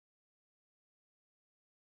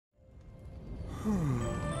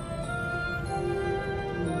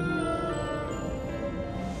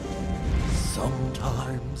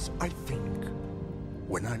Sometimes I think,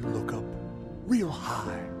 when I look up real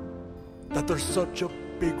high, that there's such a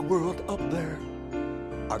big world up there,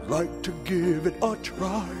 I'd like to give it a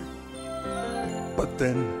try. But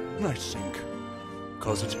then I sink,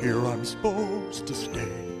 'cause it's here I'm supposed to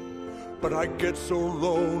stay. But I get so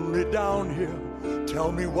lonely down here,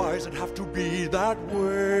 tell me why does it have to be that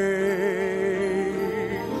way?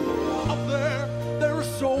 Up there, there is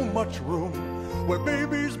so much room, where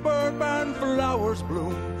babies burp and flowers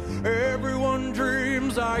bloom. Everyone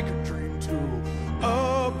dreams I could dream too.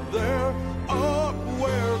 Up there, up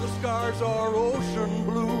where the skies are ocean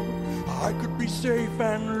blue, I could be safe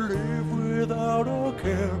and live without a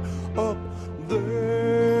care. Up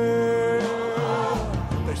there,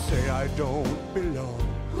 they say I don't belong,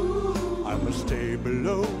 I must stay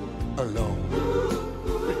below alone.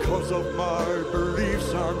 Because of my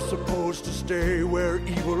beliefs, I'm supposed to stay where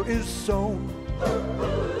evil is sown.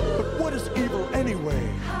 But what is evil anyway?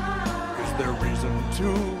 Is there reason to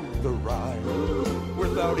the rhyme?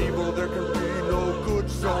 Without evil there can be no good,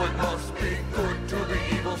 so it must be good to be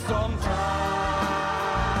evil sometimes.